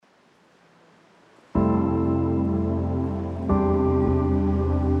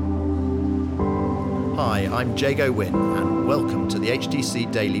I'm Jago Wynn, and welcome to the HTC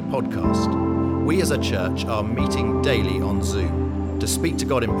Daily Podcast. We as a church are meeting daily on Zoom to speak to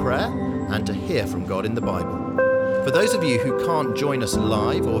God in prayer and to hear from God in the Bible. For those of you who can't join us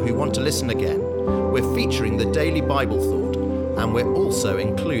live or who want to listen again, we're featuring the Daily Bible Thought, and we're also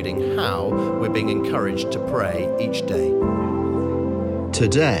including how we're being encouraged to pray each day.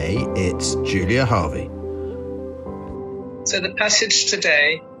 Today, it's Julia Harvey. So the passage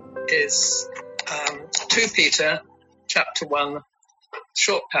today is 2 Peter chapter 1,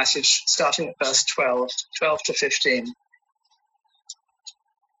 short passage starting at verse 12 to 15.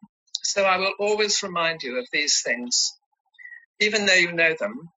 So I will always remind you of these things, even though you know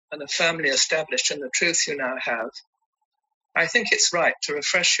them and are firmly established in the truth you now have. I think it's right to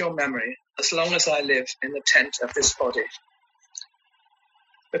refresh your memory as long as I live in the tent of this body,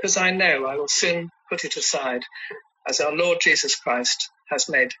 because I know I will soon put it aside, as our Lord Jesus Christ has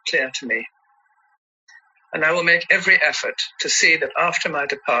made clear to me. And I will make every effort to see that after my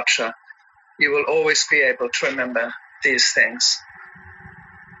departure, you will always be able to remember these things.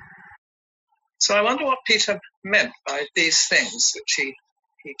 So I wonder what Peter meant by these things, which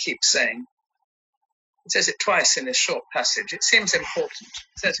he keeps saying. He says it twice in this short passage. It seems important.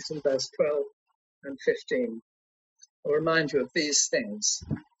 He says it in verse 12 and 15. I'll remind you of these things.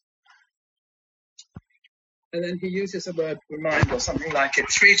 And then he uses the word remind or something like it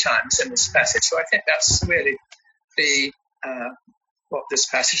 3 times in this passage. So I think that's really what this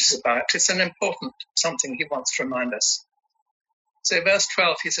passage is about. It's an important something he wants to remind us. So verse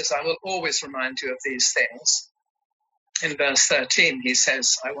 12, he says, I will always remind you of these things. In verse 13, he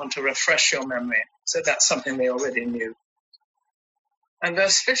says, I want to refresh your memory. So that's something they already knew. And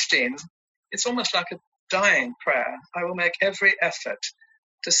verse 15, it's almost like a dying prayer. I will make every effort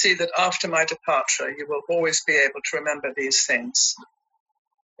to see that after my departure, you will always be able to remember these things.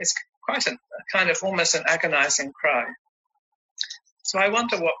 It's quite a kind of almost an agonizing cry. So I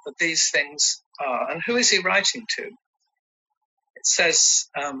wonder what these things are, and who is he writing to? It says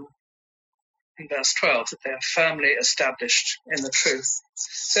in verse 12 that they are firmly established in the truth.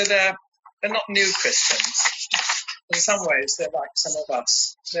 So they're not new Christians. In some ways, they're like some of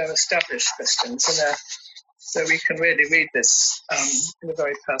us. They're established Christians, and so we can really read this in a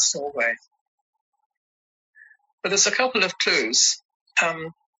very personal way. But there's a couple of clues.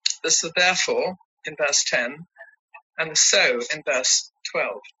 There's the therefore in verse 10 and the so in verse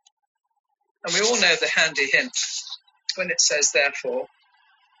 12. And we all know the handy hint. When it says therefore,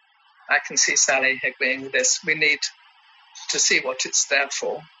 I can see Sally agreeing with this. We need to see what it's there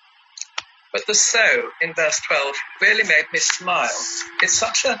for. But the so in verse 12 really made me smile. It's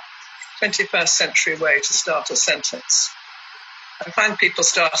such a 21st century way to start a sentence. I find people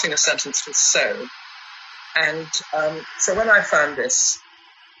starting a sentence with so. And so when I found this,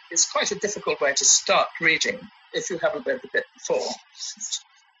 it's quite a difficult way to start reading if you haven't read the bit before.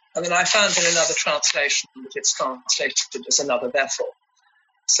 And then I found in another translation that it's translated as another therefore.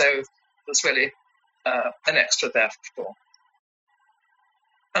 So there's really an extra therefore.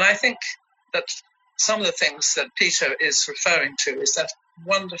 And I think that some of the things that Peter is referring to is that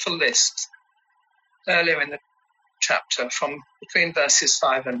wonderful list earlier in the chapter from between verses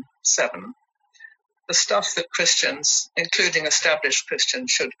 5 and 7. The stuff that Christians, including established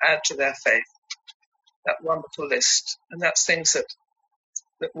Christians, should add to their faith. That wonderful list. And that's things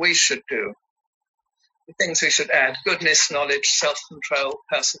that we should do. The things we should add: goodness, knowledge, self-control,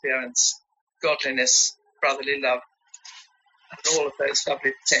 perseverance, godliness, brotherly love, and all of those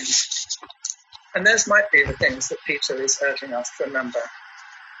lovely things. And those might be the things that Peter is urging us to remember.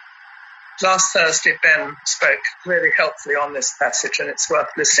 Last Thursday, Ben spoke really helpfully on this passage, and it's worth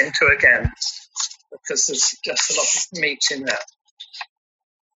listening to again, because there's just a lot of meat in there.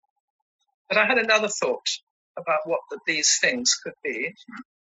 But I had another thought about what these things could be.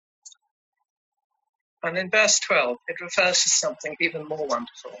 And in verse 12, it refers to something even more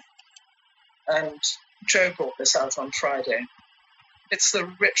wonderful. And Joe brought this out on Friday. It's the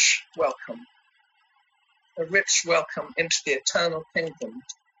rich welcome. A rich welcome into the eternal kingdom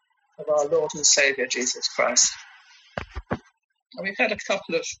of our Lord and Saviour, Jesus Christ. And we've had a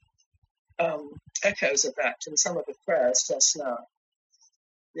couple of echoes of that in some of the prayers just now.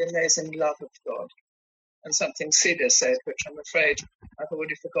 The amazing love of God. And something Celia said, which I'm afraid I've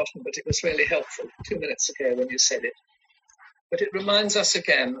already forgotten, but it was really helpful 2 minutes ago when you said it. But it reminds us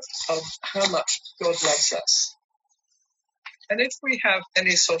again of how much God loves us. And if we have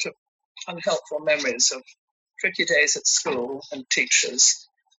any sort of unhelpful memories of tricky days at school and teachers,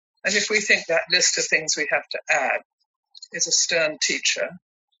 and if we think that list of things we have to add is a stern teacher,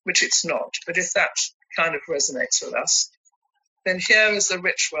 which it's not, but if that kind of resonates with us, then here is the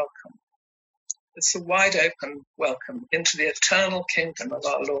rich welcome. It's a wide open welcome into the eternal kingdom of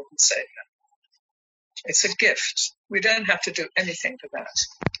our Lord and Saviour. It's a gift. We don't have to do anything for that.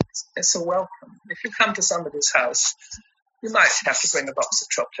 It's a welcome. If you come to somebody's house, you might have to bring a box of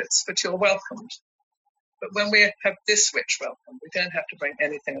chocolates, but you're welcomed. But when we have this rich welcome, we don't have to bring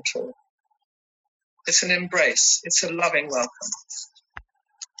anything at all. It's an embrace. It's a loving welcome.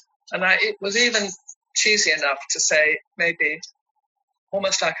 And it was even cheesy enough to say maybe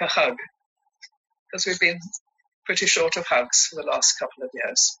almost like a hug, because we've been pretty short of hugs for the last couple of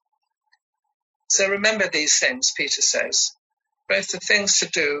years. So remember these things, Peter says, both the things to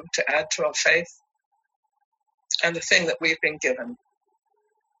do to add to our faith and the thing that we've been given,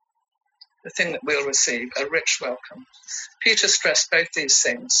 the thing that we'll receive, a rich welcome. Peter stressed both these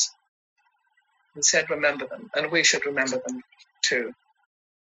things and said, remember them, and we should remember them too.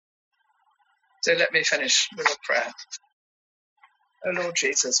 So let me finish with a prayer. Oh Lord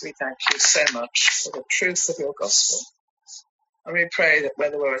Jesus, we thank you so much for the truth of your gospel. And we pray that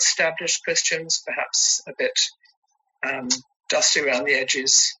whether we're established Christians, perhaps a bit dusty around the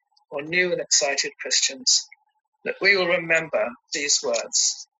edges, or new and excited Christians, that we will remember these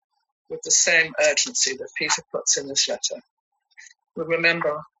words with the same urgency that Peter puts in this letter. We'll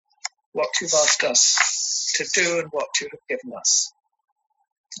remember what you've asked us to do and what you have given us.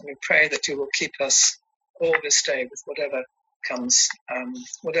 And we pray that you will keep us all this day with whatever comes,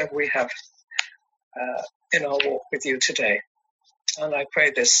 whatever we have in our walk with you today. And I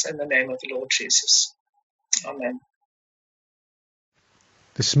pray this in the name of the Lord Jesus. Amen.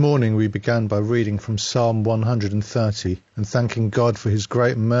 This morning we began by reading from Psalm 130 and thanking God for his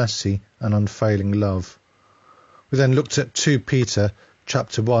great mercy and unfailing love. We then looked at 2 Peter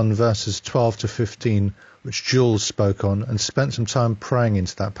chapter 1 verses 12 to 15, which Jules spoke on, and spent some time praying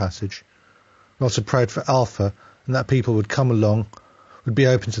into that passage. We also prayed for Alpha and that people would come along, would be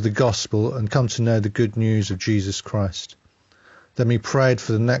open to the gospel and come to know the good news of Jesus Christ. Then we prayed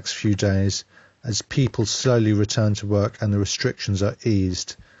for the next few days as people slowly return to work and the restrictions are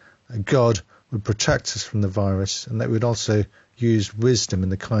eased, that God would protect us from the virus and that we would also use wisdom in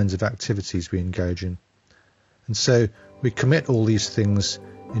the kinds of activities we engage in. And so we commit all these things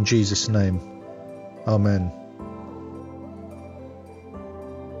in Jesus' name. Amen.